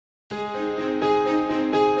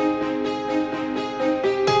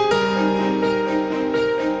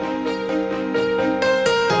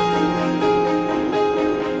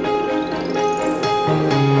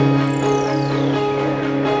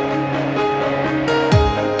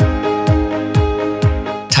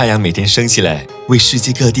太阳每天升起来，为世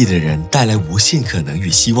界各地的人带来无限可能与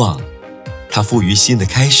希望。它赋予新的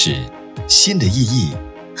开始、新的意义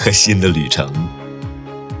和新的旅程。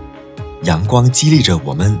阳光激励着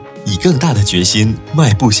我们以更大的决心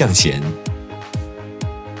迈步向前。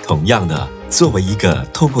同样的，作为一个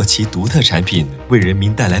透过其独特产品为人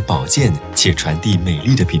民带来保健且传递美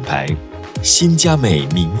丽的品牌，新佳美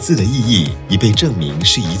名字的意义已被证明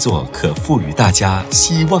是一座可赋予大家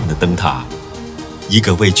希望的灯塔，一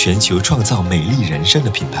个为全球创造美丽人生的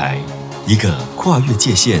品牌，一个跨越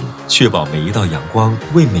界限，确保每一道阳光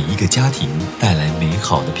为每一个家庭带来美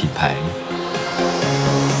好的品牌。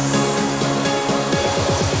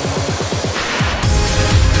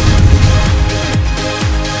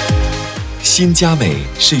新佳美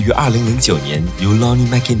是于2009年由 Lonnie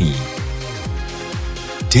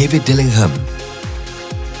McKinney、David Dillingham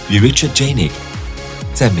与 Richard Janik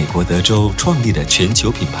在美国德州创立的全球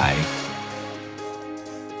品牌。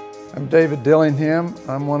I'm David Dillingham.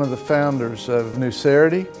 I'm one of the founders of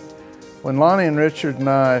Nucerity. When Lonnie and Richard and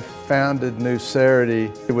I founded Nucerity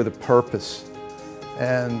with a purpose,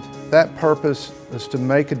 and that purpose was to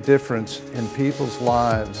make a difference in people's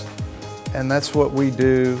lives, and that's what we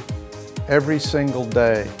do every single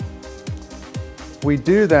day. We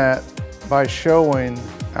do that by showing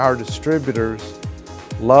our distributors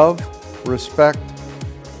love, respect,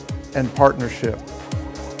 and partnership.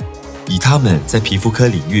 以他们在皮肤科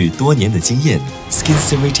领域多年的经验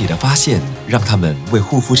 ，Nucerity 的发现让他们为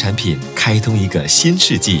护肤产品开通一个新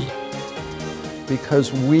世纪。Because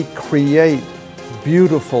we create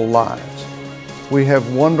beautiful lives. We have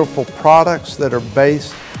wonderful products that are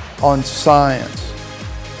based on science.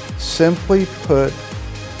 Simply put,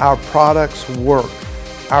 our products work.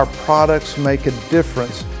 Our products make a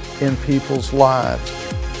difference in people's lives.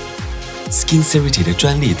 Nucerity 的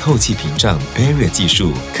专利透气屏障 Barrier 技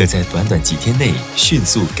术，可在短短几天内迅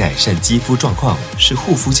速改善肌肤状况，是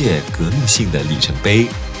护肤界革命性的里程碑。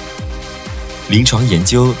临床研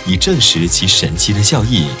究已证实其神奇的效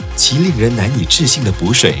益，其令人难以置信的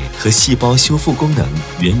补水和细胞修复功能，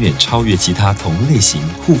远远超越其他同类型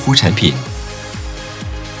护肤产品。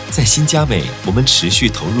在新佳美，我们持续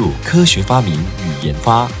投入科学发明与研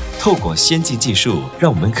发，透过先进技术，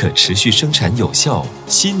让我们可持续生产有效、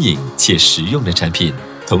新颖且实用的产品，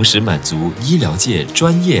同时满足医疗界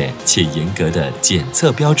专业且严格的检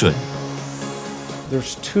测标准。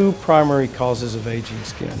There's two primary causes of aging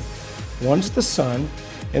skin. One's the sun,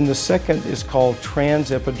 and the second is called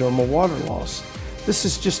transepidermal water loss. This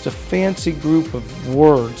is just a fancy group of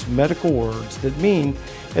words, medical words, that mean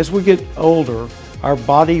as we get older, our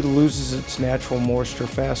body loses its natural moisture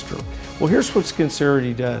faster. Well, here's what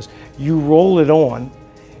Nucerity does. You roll it on,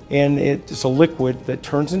 and it's a liquid that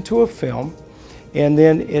turns into a film, and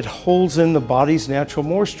then it holds in the body's natural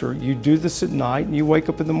moisture. You do this at night, and you wake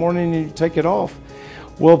up in the morning and you take it off.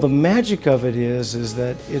 Well, the magic of it is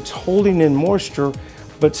that it's holding in moisture,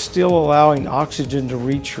 but still allowing oxygen to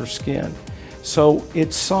reach your skin. So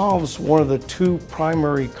it solves one of the two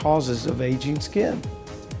primary causes of aging skin.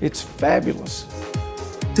 It's fabulous.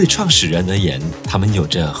 对创始人而言，他们有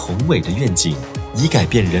着宏伟的愿景，以改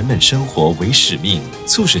变人们生活为使命，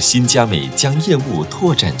促使新佳美将业务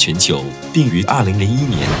拓展全球，并于2001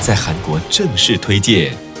年在韩国正式推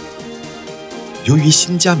介。由于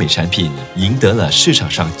新佳美产品赢得了市场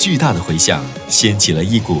上巨大的回响，掀起了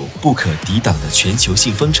一股不可抵挡的全球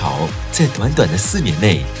性风潮。在短短的4年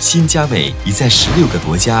内，新佳美已在16个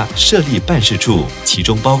国家设立办事处，其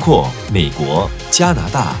中包括美国、加拿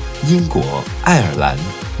大、英国、爱尔兰、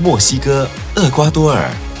墨西哥、厄瓜多尔、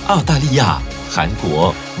澳大利亚、韩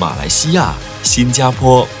国、马来西亚、新加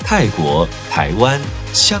坡、泰国、台湾、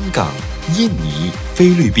香港、印尼、菲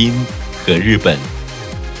律宾和日本。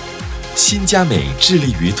新佳美致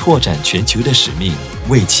力于拓展全球的使命，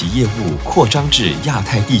为其业务扩张至亚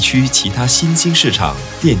太地区其他新兴市场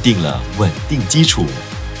奠定了稳定基础。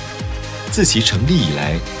自其成立以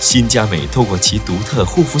来，新佳美透过其独特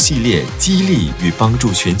护肤系列，激励与帮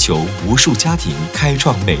助全球无数家庭开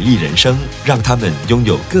创美丽人生，让他们拥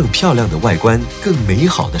有更漂亮的外观、更美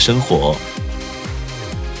好的生活。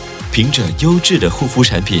凭着优质的护肤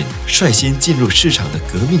产品，率先进入市场的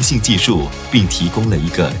革命性技术，并提供了一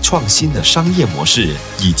个创新的商业模式，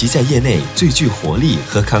以及在业内最具活力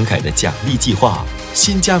和慷慨的奖励计划。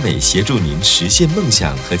新佳美协助您实现梦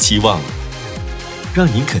想和期望，让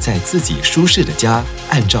您可在自己舒适的家，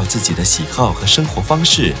按照自己的喜好和生活方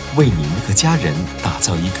式，为您和家人打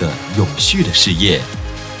造一个永续的事业。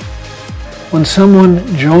When someone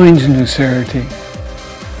joins Nucerity,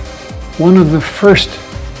 one of the first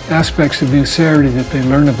aspects of Nucerity that they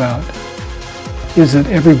learn about is that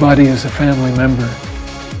everybody is a family member.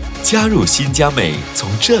 加入新佳美，从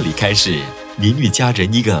这里开始，您与家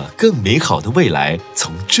人一个更美好的未来，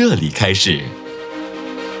从这里开始。